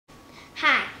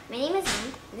Hi, my name is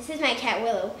Anne. This is my cat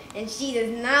Willow, and she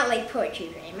does not like poetry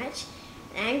very much.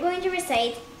 And I'm going to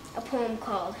recite a poem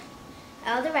called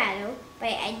Eldorado by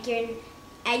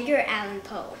Edgar Allan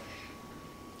Poe.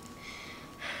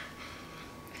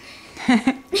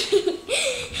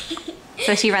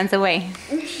 So she runs away.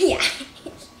 Yeah.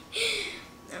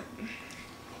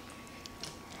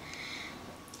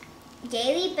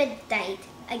 Gaily bedight,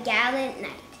 a gallant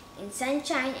knight, in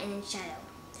sunshine and in shadow,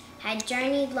 had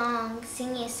journeyed long,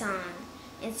 singing a song,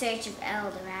 in search of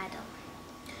Eldorado.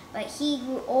 But he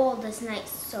grew old, this night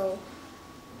so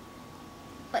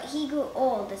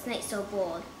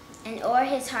bold, and o'er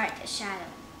his heart a shadow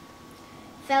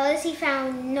fell as he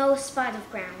found no spot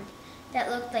of ground that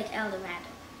looked like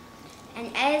Eldorado.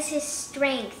 And as his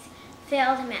strength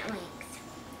failed him at length,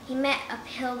 he met a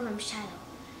pilgrim shadow.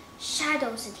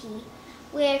 Shadow, said he,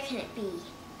 where can it be,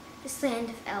 this land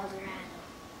of Eldorado?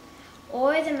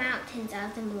 O'er the mountains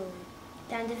of the moon,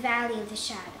 down the valley of the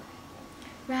shadow.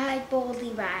 Ride boldly,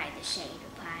 ride, the shade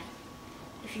replied,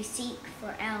 if you seek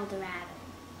for Eldorado.